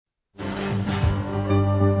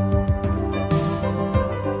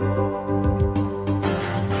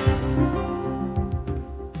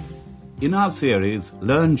In our series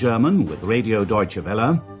Learn German with Radio Deutsche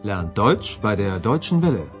Welle, Lernt Deutsch bei der Deutschen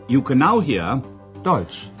Welle. you can now hear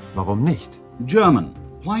Deutsch, warum nicht? German,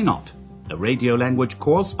 Why Not? A radio language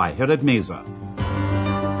course by Herrad Meser.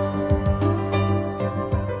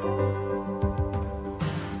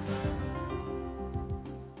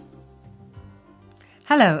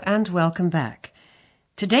 Hello and welcome back.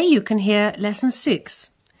 Today you can hear Lesson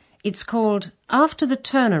 6. It's called After the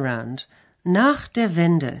Turnaround, Nach der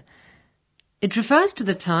Wende. It refers to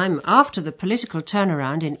the time after the political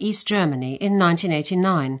turnaround in East Germany in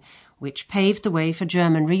 1989, which paved the way for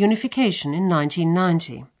German reunification in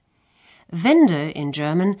 1990. Wende in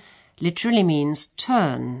German literally means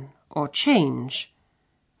turn or change.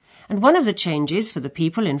 And one of the changes for the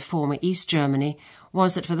people in former East Germany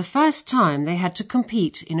was that for the first time they had to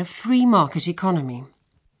compete in a free market economy.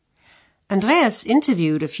 Andreas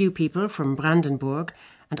interviewed a few people from Brandenburg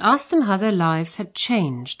and asked them how their lives had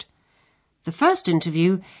changed. The first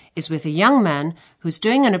interview is with a young man who's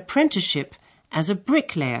doing an apprenticeship as a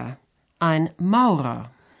bricklayer, ein Maurer.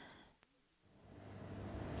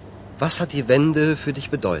 Was hat die Wende für dich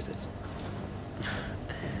bedeutet?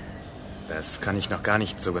 Das kann ich noch gar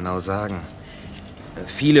nicht so genau sagen.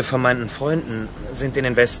 Viele von meinen Freunden sind in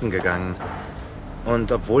den Westen gegangen.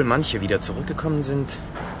 Und obwohl manche wieder zurückgekommen sind,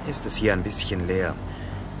 ist es hier ein bisschen leer.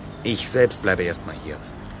 Ich selbst bleibe erstmal hier.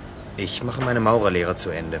 Ich mache meine Maurerlehre zu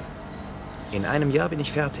Ende. In einem Jahr bin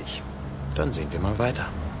ich fertig. Dann sehen wir mal weiter.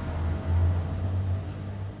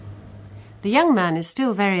 The young man is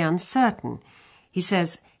still very uncertain. He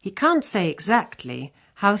says he can't say exactly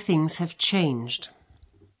how things have changed.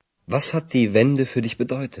 Was hat die Wende für dich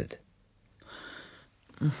bedeutet?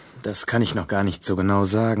 Das kann ich noch gar nicht so genau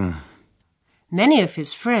sagen. Many of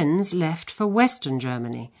his friends left for Western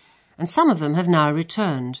Germany, and some of them have now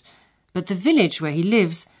returned. But the village where he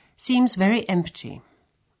lives seems very empty.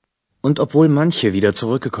 Und obwohl manche wieder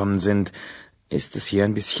zurückgekommen sind, ist es hier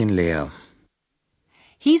ein bisschen leer.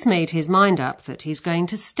 He's made his mind up that he's going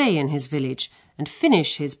to stay in his village and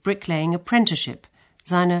finish his bricklaying apprenticeship,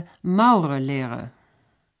 seine Maurerlehre.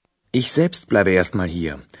 Ich selbst bleibe erstmal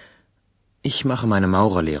hier. Ich mache meine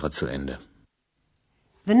Maurerlehre zu Ende.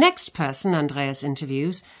 The next person Andreas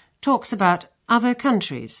interviews talks about other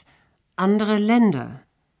countries, andere Länder.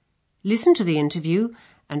 Listen to the interview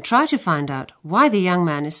and try to find out why the young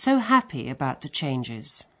man is so happy about the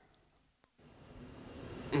changes.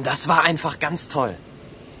 Das war einfach ganz toll.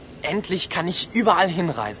 Endlich kann ich überall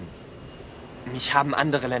hinreisen. Mich haben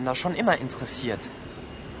andere Länder schon immer interessiert.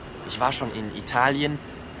 Ich war schon in Italien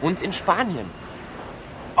und in Spanien.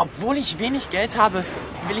 Obwohl ich wenig Geld habe,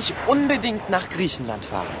 will ich unbedingt nach Griechenland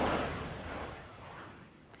fahren.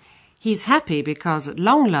 He's happy because at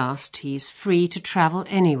long last he's free to travel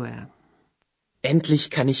anywhere. Endlich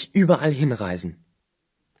kann ich überall hinreisen.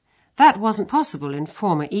 That wasn't possible in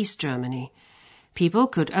former East Germany. People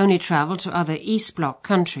could only travel to other East Bloc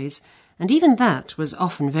countries, and even that was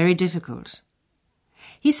often very difficult.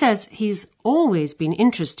 He says he's always been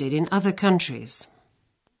interested in other countries.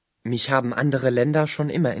 Mich haben andere Länder schon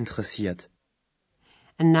immer interessiert.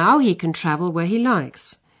 And now he can travel where he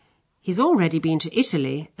likes. He's already been to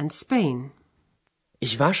Italy and Spain.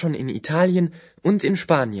 Ich war schon in Italien und in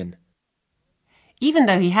Spanien. Even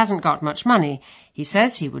though he hasn't got much money, he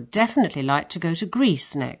says he would definitely like to go to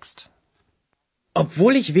Greece next.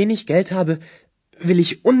 Obwohl ich wenig Geld habe, will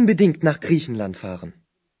ich unbedingt nach Griechenland fahren.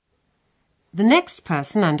 The next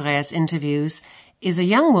person Andreas interviews is a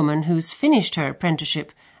young woman who's finished her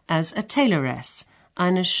apprenticeship as a tailoress,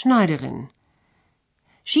 eine Schneiderin.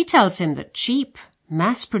 She tells him that cheap,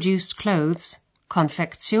 mass-produced clothes,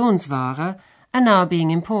 Konfektionsware, are now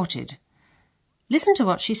being imported. Listen to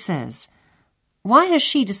what she says. Why has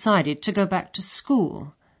she decided to go back to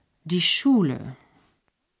school? Die Schule.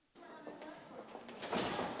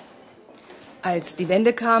 Als die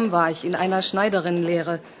Wende kam, war ich in einer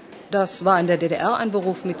Schneiderinnenlehre. Das war in der DDR ein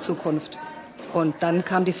Beruf mit Zukunft. Und dann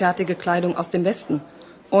kam die fertige Kleidung aus dem Westen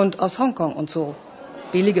und aus Hongkong und so.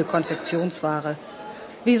 Billige Konfektionsware.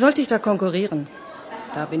 Wie sollte ich da konkurrieren?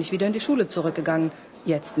 Da bin ich wieder in die Schule zurückgegangen.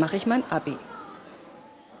 Jetzt mache ich mein Abi.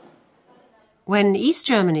 When East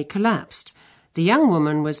Germany collapsed, the young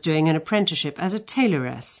woman was doing an apprenticeship as a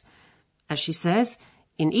tailoress. As she says,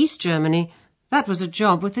 in East Germany, that was a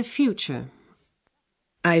job with a future.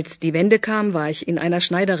 Als die Wende kam, war ich in einer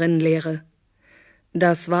Schneiderinnenlehre.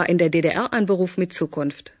 Das war in der DDR ein Beruf mit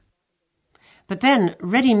Zukunft. But then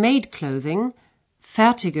ready-made clothing,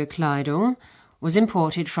 fertige Kleidung, was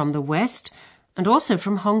imported from the West and also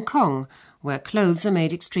from Hong Kong, where clothes are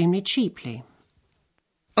made extremely cheaply.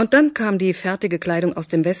 Und dann kam die fertige Kleidung aus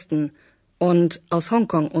dem Westen und aus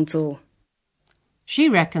Hongkong und so. She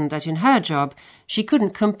reckoned that in her job she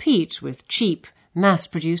couldn't compete with cheap,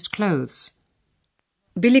 mass-produced clothes.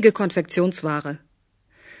 Billige Konfektionsware.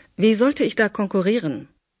 Wie sollte ich da konkurrieren?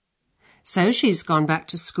 So she's gone back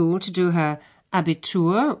to school to do her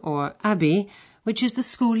Abitur or Abi, which is the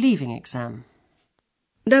school leaving exam.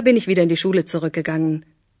 Da bin ich wieder in die Schule zurückgegangen.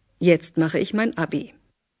 Jetzt mache ich mein Abi.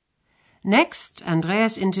 Next,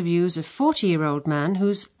 Andreas interviews a 40-year-old man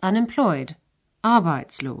who's unemployed,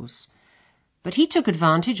 arbeitslos. But he took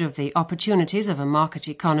advantage of the opportunities of a market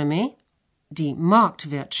economy, die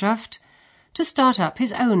Marktwirtschaft, to start up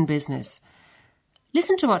his own business.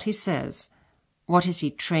 Listen to what he says. What is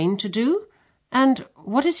he trained to do? And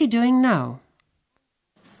what is he doing now?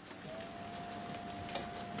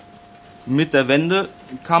 Mit der Wende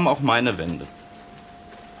kam auch meine Wende.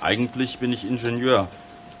 Eigentlich bin ich Ingenieur.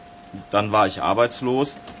 Dann war ich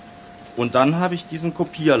arbeitslos. Und dann habe ich diesen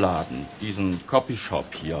Kopierladen, diesen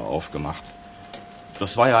Copyshop hier aufgemacht.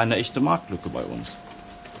 Das war ja eine echte Marktlücke bei uns.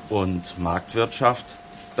 Und Marktwirtschaft,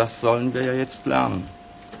 das sollen wir ja jetzt lernen.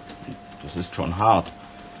 Das ist schon hart.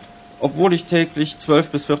 Obwohl ich täglich 12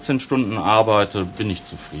 bis 14 Stunden arbeite, bin ich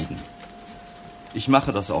zufrieden. Ich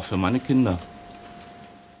mache das auch für meine Kinder.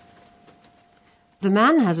 The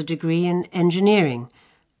man has a degree in engineering.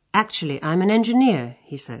 Actually, I'm an engineer,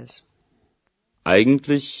 he says.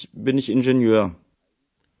 Eigentlich bin ich Ingenieur.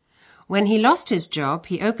 When he lost his job,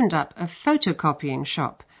 he opened up a photocopying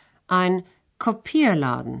shop, ein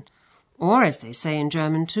Kopierladen, or as they say in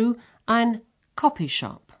German too, ein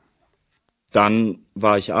Copyshop. Dann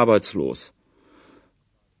war ich arbeitslos.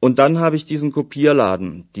 Und dann habe ich diesen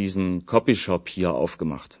Kopierladen, diesen Copyshop hier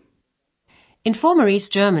aufgemacht. In former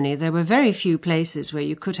East Germany, there were very few places where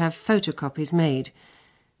you could have photocopies made.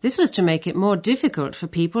 This was to make it more difficult for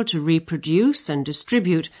people to reproduce and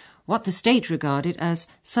distribute what the state regarded as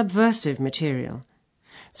subversive material.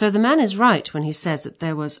 So the man is right when he says that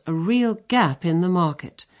there was a real gap in the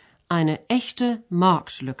market, eine echte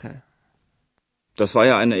Marktlücke. Das war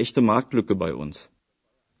ja eine echte Marktlücke bei uns.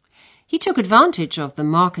 He took advantage of the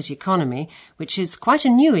market economy, which is quite a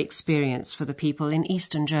new experience for the people in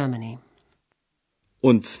Eastern Germany.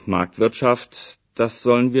 Und Marktwirtschaft, das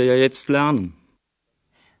sollen wir ja jetzt lernen.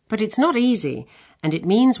 But it's not easy, and it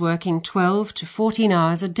means working 12 to 14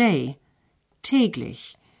 hours a day,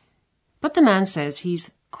 täglich. But the man says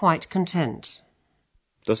he's quite content.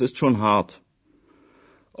 Das ist schon hart.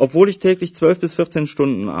 Obwohl ich täglich 12 bis 14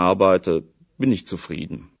 Stunden arbeite, bin ich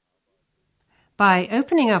zufrieden. By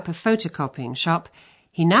opening up a photocopying shop,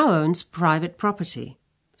 he now owns private property,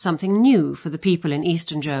 something new for the people in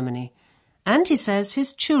Eastern Germany, and he says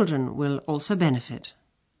his children will also benefit.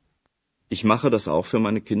 Ich mache das auch für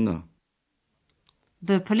meine Kinder.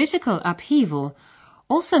 The political upheaval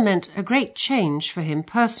also meant a great change for him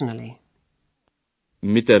personally.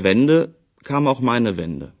 Mit der Wende kam auch meine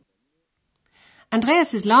Wende.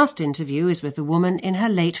 Andreas's last interview is with a woman in her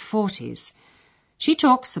late 40s. She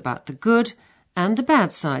talks about the good and the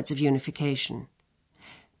bad sides of unification.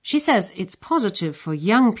 She says it's positive for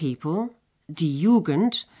young people, die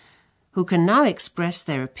Jugend, who can now express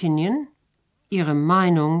their opinion, ihre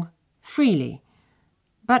Meinung, freely.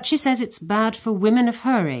 But she says it's bad for women of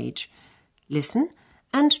her age. Listen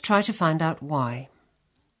and try to find out why.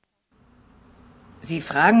 Sie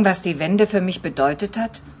fragen, was die Wende für mich bedeutet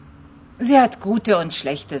hat? Sie hat gute und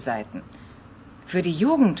schlechte Seiten. Für die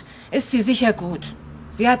Jugend ist sie sicher gut.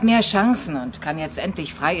 Sie hat mehr Chancen und kann jetzt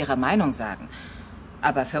endlich frei ihre Meinung sagen.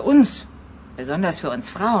 Aber für uns, besonders für uns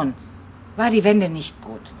Frauen, war die Wende nicht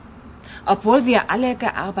gut. Obwohl wir alle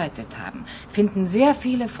gearbeitet haben, finden sehr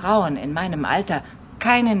viele Frauen in meinem Alter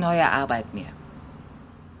keine neue Arbeit mehr.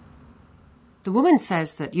 The woman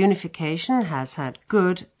says that unification has had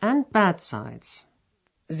good and bad sides.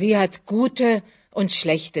 Sie hat gute und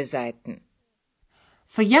schlechte Seiten.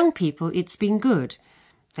 For young people, it's been good.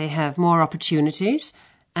 They have more opportunities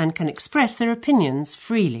and can express their opinions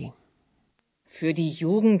freely. Für die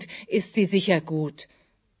Jugend ist sie sicher gut.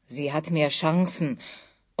 Sie hat mehr Chancen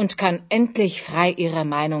und kann endlich frei ihre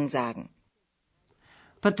Meinung sagen.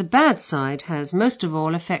 But the bad side has most of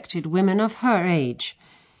all affected women of her age.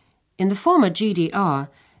 In the former GDR,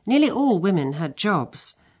 nearly all women had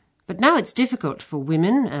jobs, but now it's difficult for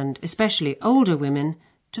women, and especially older women,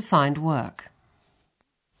 to find work.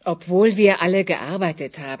 Obwohl wir alle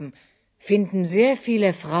gearbeitet haben, finden sehr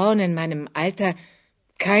viele Frauen in meinem Alter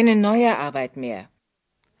keine neue Arbeit mehr.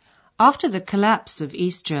 After the collapse of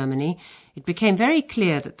East Germany, it became very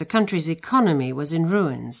clear that the country's economy was in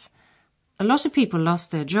ruins. A lot of people lost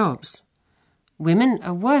their jobs. Women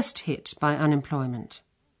are worst hit by unemployment.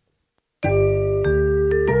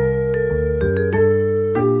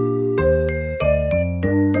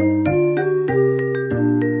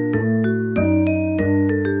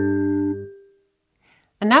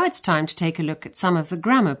 Now it's time to take a look at some of the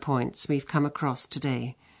grammar points we've come across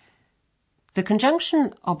today. The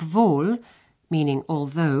conjunction obwohl, meaning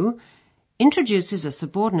although, introduces a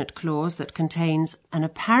subordinate clause that contains an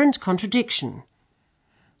apparent contradiction.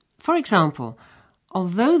 For example,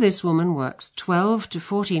 although this woman works 12 to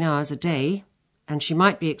 14 hours a day, and she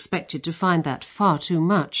might be expected to find that far too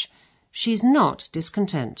much, she's not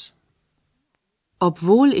discontent.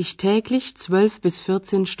 Obwohl ich täglich 12 bis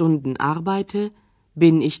 14 Stunden arbeite,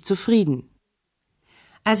 bin ich zufrieden.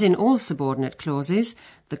 As in all subordinate clauses,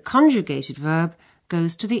 the conjugated verb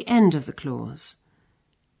goes to the end of the clause.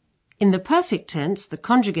 In the perfect tense, the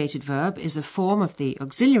conjugated verb is a form of the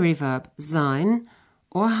auxiliary verb sein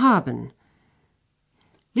or haben.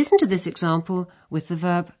 Listen to this example with the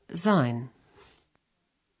verb sein.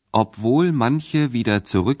 Obwohl manche wieder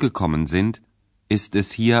zurückgekommen sind, ist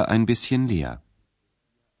es hier ein bisschen leer.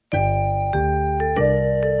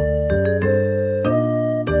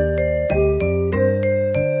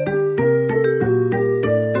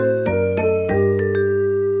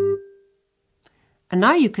 And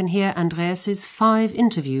now you can hear Andreas's 5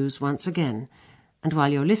 interviews once again. And while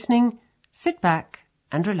you're listening, sit back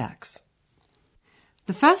and relax.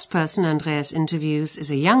 The first person Andreas interviews is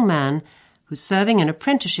a young man who's serving an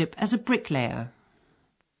apprenticeship as a bricklayer.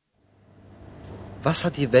 Was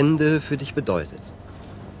hat die Wende für dich bedeutet?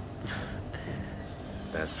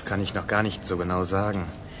 Das kann ich noch gar nicht so genau sagen.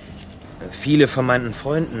 Viele von meinen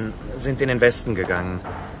Freunden sind in den Westen gegangen.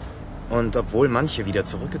 Und obwohl manche wieder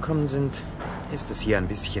zurückgekommen sind, ist es hier ein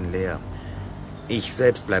bisschen leer. Ich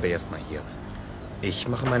selbst bleibe erstmal hier. Ich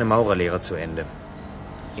mache meine Maurerlehre zu Ende.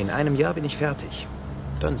 In einem Jahr bin ich fertig.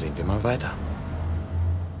 Dann sehen wir mal weiter.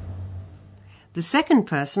 The second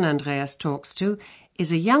person Andreas talks to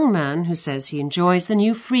is a young man who says he enjoys the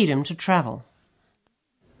new freedom to travel.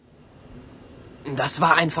 Das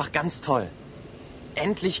war einfach ganz toll.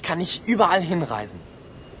 Endlich kann ich überall hinreisen.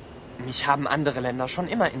 Mich haben andere Länder schon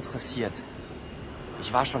immer interessiert.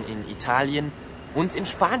 Ich war schon in Italien und in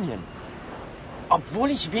Spanien. Obwohl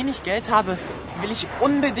ich wenig Geld habe, will ich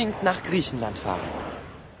unbedingt nach Griechenland fahren.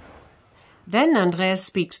 Then Andreas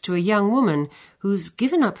speaks to a young woman who's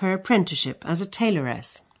given up her apprenticeship as a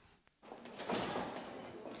tailoress.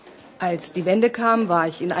 Als die Wende kam, war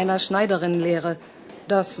ich in einer Schneiderinnenlehre.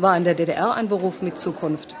 Das war in der DDR ein Beruf mit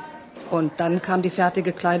Zukunft. Und dann kam die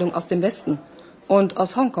fertige Kleidung aus dem Westen und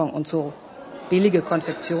aus Hongkong und so. Billige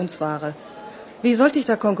Konfektionsware. Wie sollte ich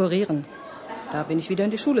da konkurrieren? Da bin ich wieder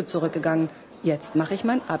in die Schule zurückgegangen. Jetzt mache ich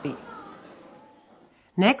mein Abi.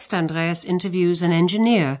 Next, Andreas interviews an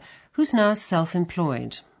engineer who's now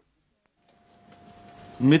self-employed.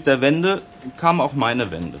 Mit der Wende kam auch meine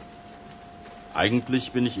Wende.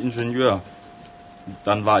 Eigentlich bin ich Ingenieur.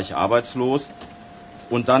 Dann war ich arbeitslos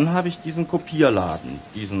und dann habe ich diesen Kopierladen,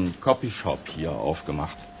 diesen Copyshop hier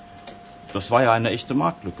aufgemacht. Das war ja eine echte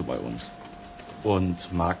Marktlücke bei uns.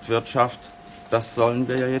 Und Marktwirtschaft, das sollen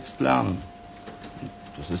wir ja jetzt lernen.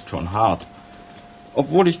 Das ist schon hart.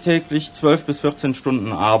 Obwohl ich täglich 12 bis 14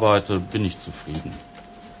 Stunden arbeite, bin ich zufrieden.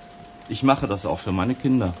 Ich mache das auch für meine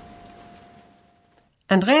Kinder.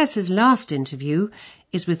 Andreas's last interview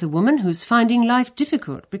is with a woman who's finding life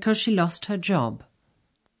difficult because she lost her job.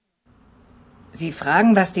 Sie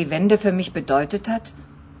fragen, was die Wende für mich bedeutet hat?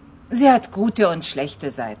 Sie hat gute und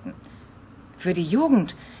schlechte Seiten. Für die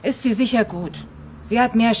Jugend ist sie sicher gut. Sie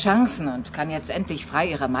hat mehr Chancen und kann jetzt endlich frei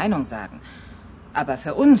ihre Meinung sagen. Aber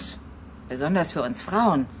für uns, besonders für uns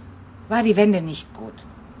Frauen, war die Wende nicht gut.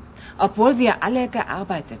 Obwohl wir alle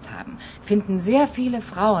gearbeitet haben, finden sehr viele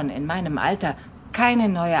Frauen in meinem Alter keine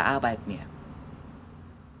neue Arbeit mehr.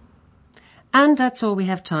 And that's all we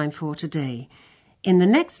have time for today. In the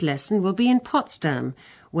next lesson, we'll be in Potsdam,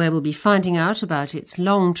 where we'll be finding out about its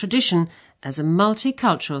long tradition as a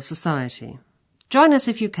multicultural society. Join us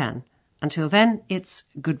if you can. Until then, it's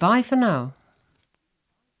goodbye for now.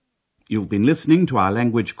 You've been listening to our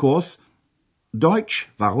language course, Deutsch,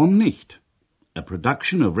 warum nicht? A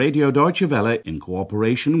production of Radio Deutsche Welle in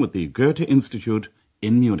cooperation with the Goethe Institute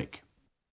in Munich.